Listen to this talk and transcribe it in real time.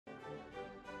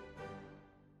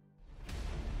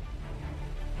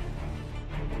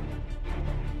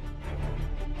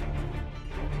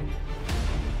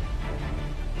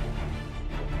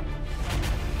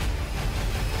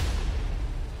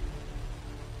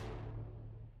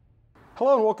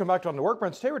Hello and welcome back to On the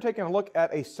Workbench. Today we're taking a look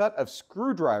at a set of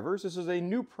screwdrivers. This is a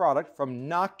new product from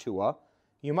Noctua.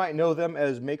 You might know them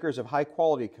as makers of high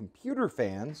quality computer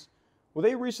fans. Well,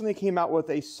 they recently came out with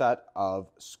a set of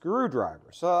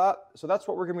screwdrivers. So that's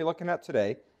what we're going to be looking at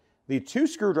today. The two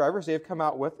screwdrivers they've come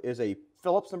out with is a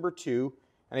Phillips number 2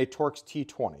 and a Torx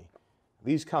T20.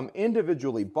 These come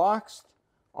individually boxed.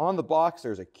 On the box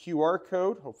there's a QR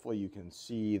code. Hopefully you can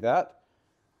see that.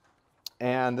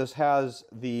 And this has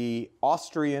the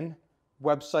Austrian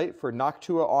website for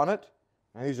Noctua on it.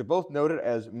 And these are both noted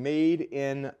as made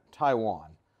in Taiwan.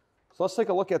 So let's take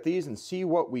a look at these and see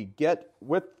what we get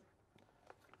with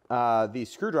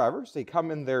these screwdrivers. They come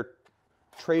in their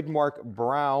trademark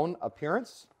brown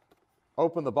appearance.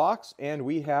 Open the box and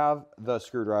we have the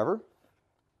screwdriver.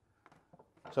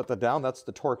 Set that down. That's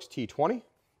the Torx T20.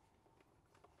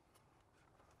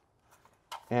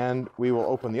 And we will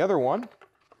open the other one.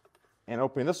 And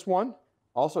opening this one,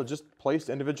 also just placed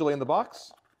individually in the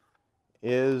box,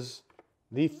 is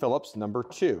the Phillips number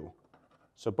 2.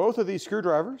 So both of these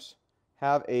screwdrivers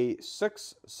have a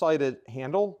 6-sided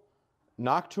handle,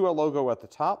 Noctua logo at the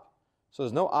top. So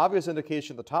there's no obvious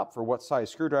indication at the top for what size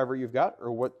screwdriver you've got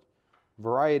or what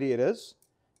variety it is.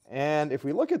 And if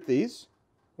we look at these,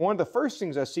 one of the first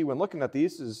things I see when looking at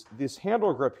these is this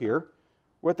handle grip here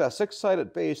with that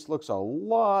 6-sided base looks a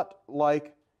lot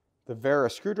like the Wera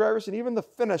screwdrivers, and even the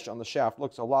finish on the shaft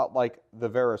looks a lot like the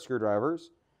Wera screwdrivers.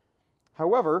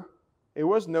 However, it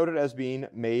was noted as being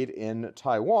made in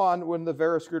Taiwan when the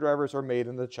Wera screwdrivers are made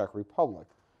in the Czech Republic.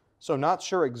 So not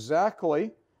sure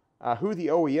exactly who the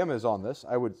OEM is on this.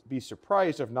 I would be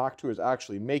surprised if Noctua is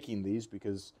actually making these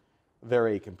because they're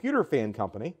a computer fan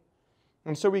company.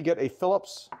 And so we get a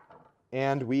Phillips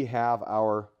and we have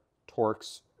our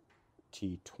Torx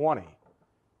T20.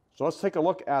 So let's take a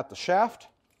look at the shaft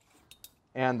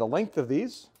and the length of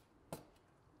these.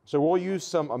 So we'll use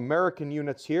some American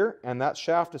units here, and that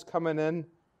shaft is coming in,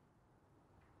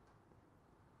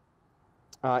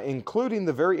 including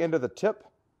the very end of the tip.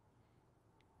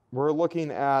 We're looking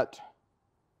at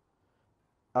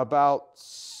about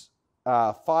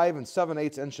 5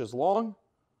 7/8 inches long,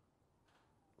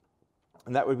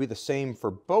 and that would be the same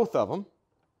for both of them.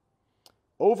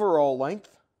 Overall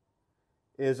length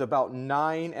is about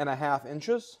 9.5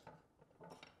 inches.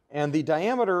 And the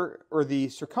diameter, or the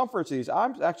circumference of these,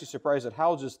 I'm actually surprised at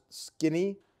how just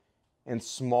skinny and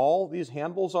small these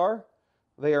handles are.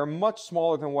 They are much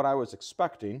smaller than what I was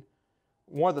expecting.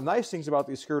 One of the nice things about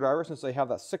these screwdrivers, since they have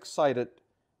that 6-sided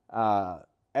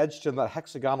edge to that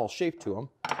hexagonal shape to them,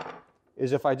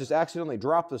 is if I just accidentally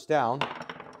drop this down,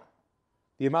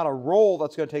 the amount of roll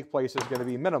that's going to take place is going to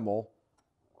be minimal,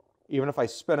 even if I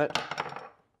spin it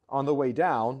on the way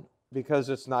down, because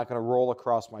it's not going to roll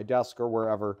across my desk or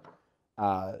wherever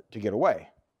to get away.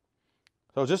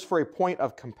 So just for a point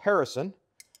of comparison,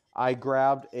 I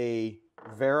grabbed a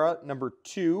Wera number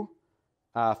 2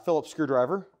 Phillips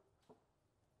screwdriver.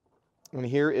 And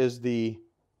here is the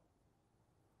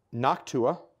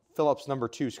Noctua Phillips number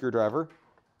 2 screwdriver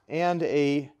and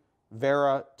a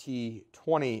Wera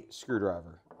T20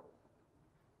 screwdriver.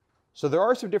 So there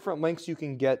are some different lengths you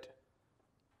can get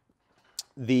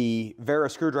the Wera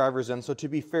screwdrivers in. So to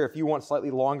be fair, if you want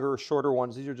slightly longer or shorter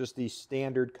ones, these are just the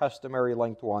standard customary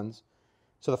length ones.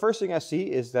 So the first thing I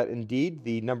see is that indeed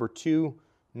the number 2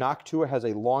 Noctua has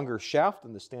a longer shaft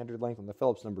than the standard length on the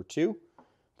Phillips number 2.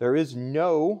 There is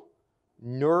no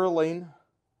knurling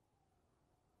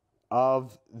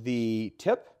of the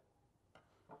tip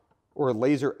or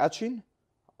laser etching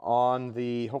on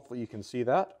the, hopefully you can see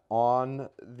that, on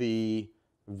the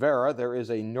Wera. There is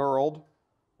a knurled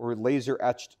or laser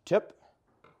etched tip.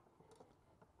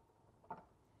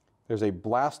 There's a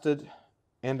blasted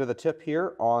end of the tip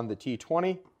here on the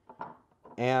T20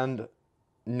 and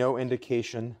no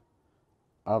indication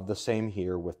of the same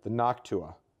here with the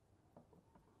Noctua.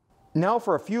 Now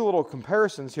for a few little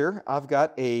comparisons here, I've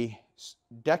got a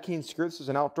decking screw. This is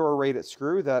an outdoor rated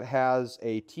screw that has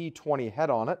a T20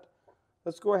 head on it.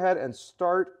 Let's go ahead and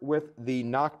start with the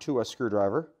Noctua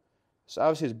screwdriver. So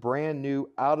obviously it's brand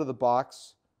new, out of the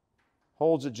box.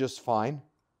 Holds it just fine.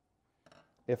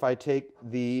 If I take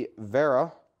the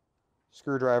Wera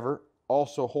screwdriver,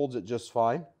 also holds it just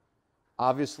fine.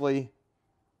 Obviously,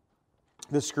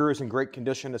 this screw is in great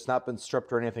condition. It's not been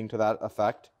stripped or anything to that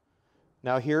effect.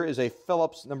 Now here is a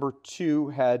Phillips number 2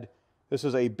 head. This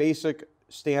is a basic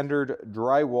standard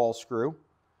drywall screw.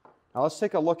 Now let's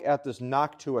take a look at this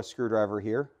Noctua screwdriver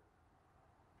here.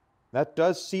 That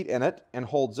does seat in it and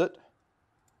holds it.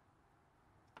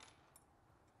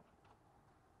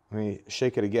 Let me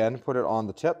shake it again, put it on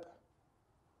the tip.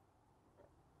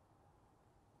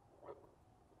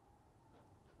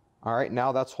 All right,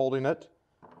 now that's holding it.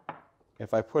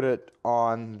 If I put it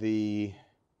on the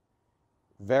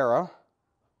Wera,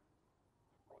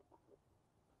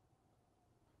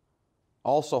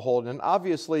 also holding it.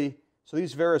 Obviously, so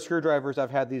these Wera screwdrivers,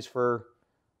 I've had these for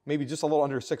maybe just a little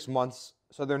under 6 months,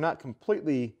 so they're not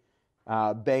completely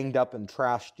banged up and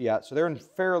trashed yet. So they're in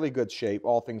fairly good shape,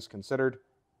 all things considered.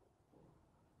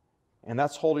 And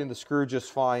that's holding the screw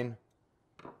just fine,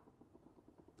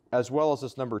 as well as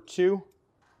this number 2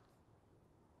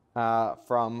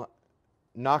 from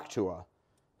Noctua.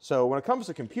 So when it comes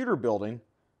to computer building,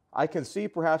 I can see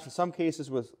perhaps in some cases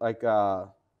with like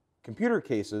computer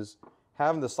cases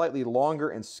having the slightly longer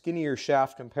and skinnier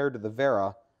shaft compared to the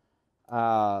Wera.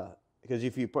 Because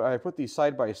if you I put these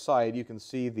side by side, you can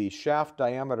see the shaft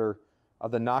diameter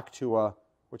of the Noctua,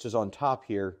 which is on top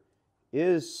here,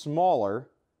 is smaller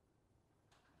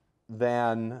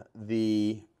than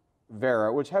the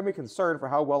Wera, which had me concerned for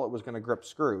how well it was going to grip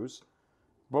screws.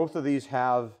 Both of these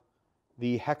have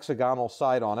the hexagonal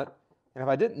side on it. And if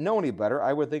I didn't know any better,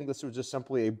 I would think this was just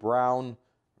simply a brown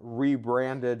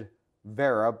rebranded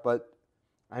Wera, but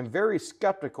I'm very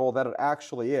skeptical that it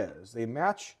actually is. They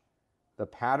match the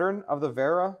pattern of the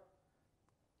Wera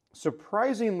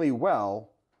surprisingly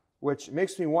well, which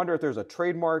makes me wonder if there's a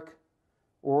trademark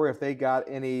or if they got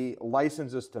any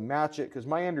licenses to match it, because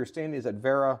my understanding is that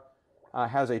Wera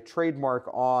has a trademark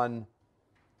on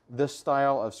this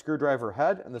style of screwdriver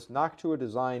head, and this Noctua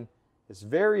design is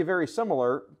very, very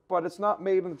similar, but it's not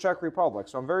made in the Czech Republic,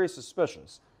 so I'm very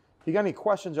suspicious. If you got any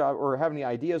questions or have any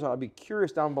ideas, I'd be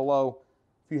curious down below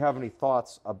if you have any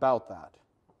thoughts about that.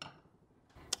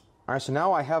 All right, so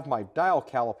now I have my dial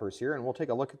calipers here, and we'll take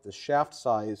a look at the shaft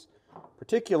size,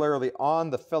 particularly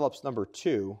on the Phillips number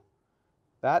 2.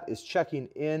 That is checking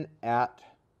in at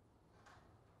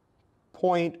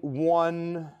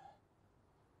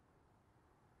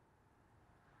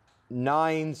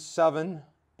 0.197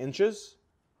 inches,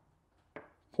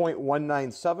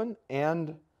 0.197,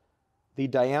 and the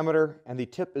diameter and the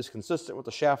tip is consistent with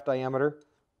the shaft diameter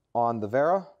on the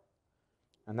Wera,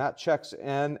 and that checks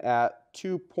in at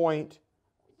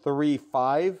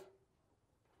 2.35,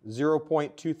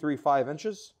 0.235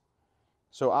 inches.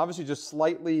 So obviously just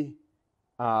slightly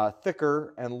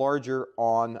thicker and larger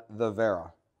on the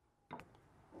Wera.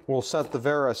 We'll set the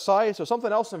Wera aside. So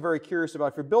something else I'm very curious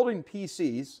about, if you're building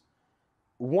PCs,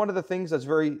 one of the things that's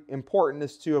very important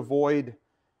is to avoid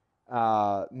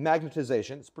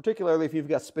magnetizations, particularly if you've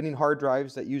got spinning hard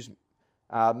drives that use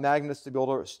magnets to be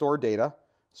able to store data.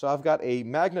 So I've got a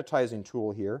magnetizing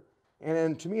tool here,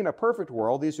 and to me, in a perfect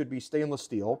world, these would be stainless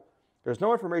steel. There's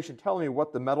no information telling me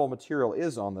what the metal material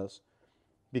is on this,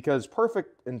 because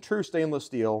perfect and true stainless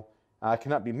steel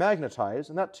cannot be magnetized,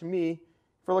 and that to me,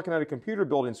 if we're looking at a computer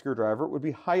building screwdriver, would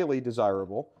be highly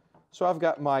desirable. So I've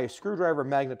got my screwdriver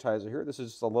magnetizer here. This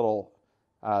is just a little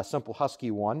simple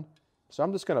Husky one. So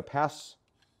I'm just going to pass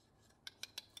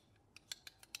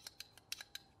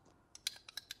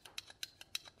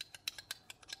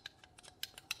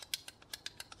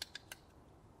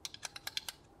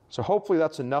so hopefully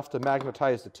that's enough to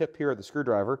magnetize the tip here of the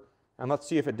screwdriver, and let's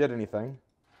see if it did anything.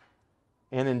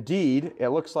 And indeed, it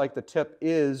looks like the tip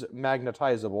is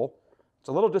magnetizable. It's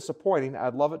a little disappointing.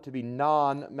 I'd love it to be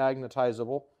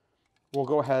non-magnetizable. We'll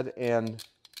go ahead and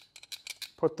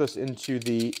put this into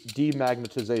the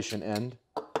demagnetization end.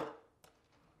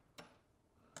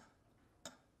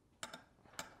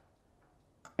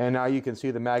 And now you can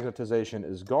see the magnetization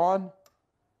is gone.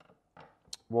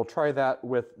 We'll try that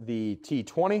with the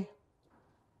T20.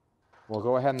 We'll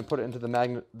go ahead and put it into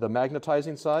the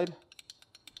magnetizing side.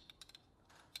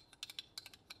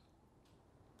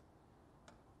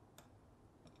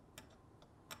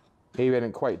 Maybe I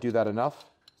didn't quite do that enough.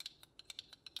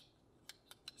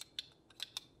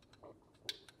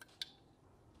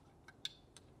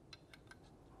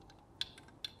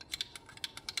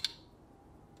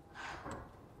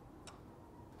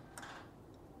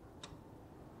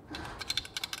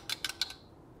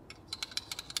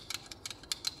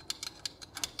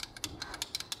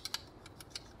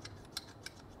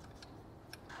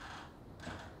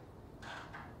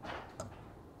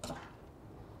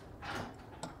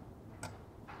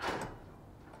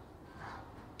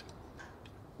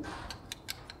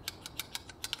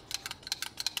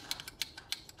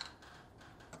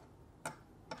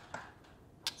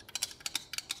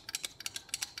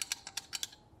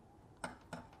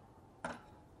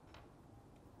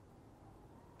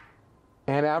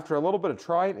 And after a little bit of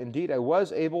trying, indeed, I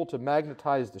was able to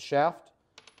magnetize the shaft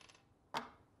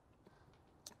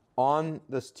on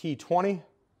this T20.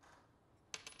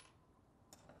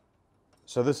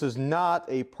 So this is not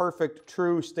a perfect,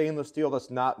 true stainless steel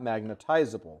that's not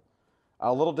magnetizable.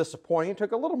 A little disappointing. It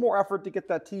took a little more effort to get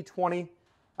that T20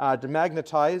 to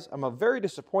magnetize. I'm very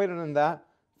disappointed in that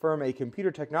from a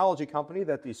computer technology company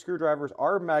that these screwdrivers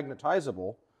are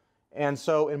magnetizable. And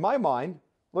so in my mind,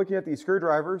 looking at these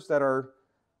screwdrivers that are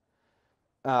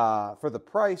for the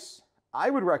price, I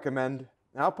would recommend,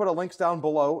 and I'll put a links down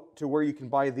below to where you can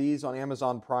buy these on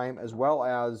Amazon Prime as well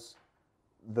as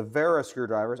the Wera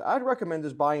screwdrivers. I'd recommend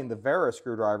just buying the Wera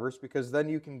screwdrivers because then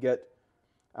you can get,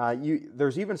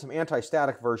 there's even some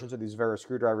anti-static versions of these Wera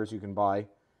screwdrivers you can buy.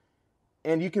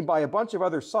 And you can buy a bunch of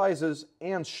other sizes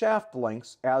and shaft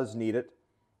lengths as needed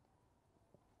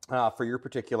for your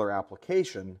particular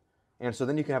application. And so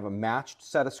then you can have a matched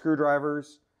set of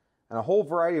screwdrivers and a whole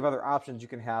variety of other options you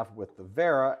can have with the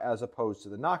Wera as opposed to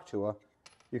the Noctua.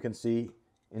 You can see,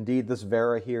 indeed, this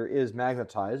Wera here is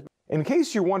magnetized. In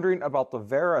case you're wondering about the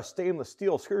Wera stainless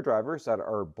steel screwdrivers that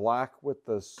are black with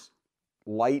this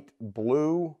light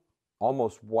blue,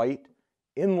 almost white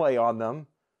inlay on them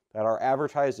that are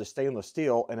advertised as stainless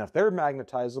steel, and if they're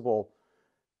magnetizable,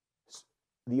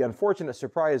 the unfortunate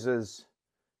surprise is,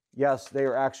 yes, they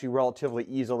are actually relatively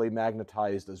easily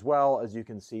magnetized as well, as you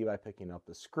can see by picking up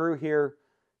the screw here.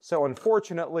 So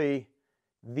unfortunately,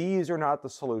 these are not the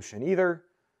solution either.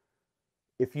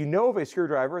 If you know of a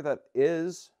screwdriver that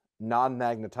is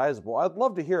non-magnetizable, I'd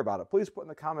love to hear about it. Please put in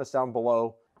the comments down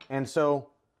below. And so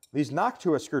these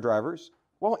Noctua screwdrivers,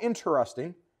 well,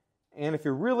 interesting. And if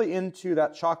you're really into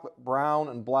that chocolate brown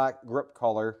and black grip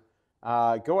color,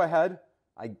 go ahead.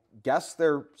 I guess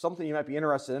they're something you might be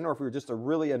interested in, or if you're just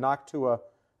really a Noctua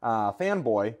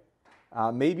fanboy,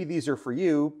 maybe these are for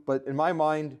you. But in my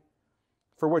mind,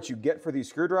 for what you get for these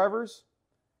screwdrivers,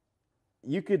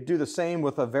 you could do the same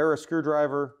with a Wera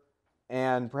screwdriver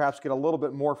and perhaps get a little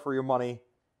bit more for your money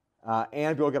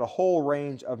and be able to get a whole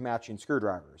range of matching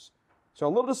screwdrivers. So a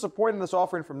little disappointed in this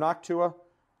offering from Noctua.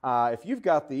 If you've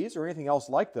got these or anything else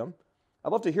like them,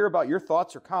 I'd love to hear about your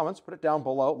thoughts or comments. Put it down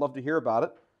below. Love to hear about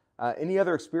it. Any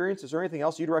other experiences or anything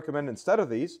else you'd recommend instead of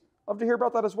these, love to hear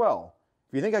about that as well.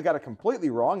 If you think I got it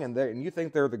completely wrong and you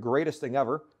think they're the greatest thing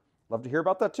ever, love to hear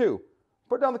about that too.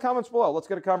 Put it down in the comments below. Let's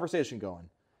get a conversation going.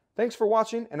 Thanks for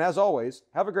watching, and as always,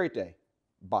 have a great day.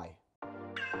 Bye.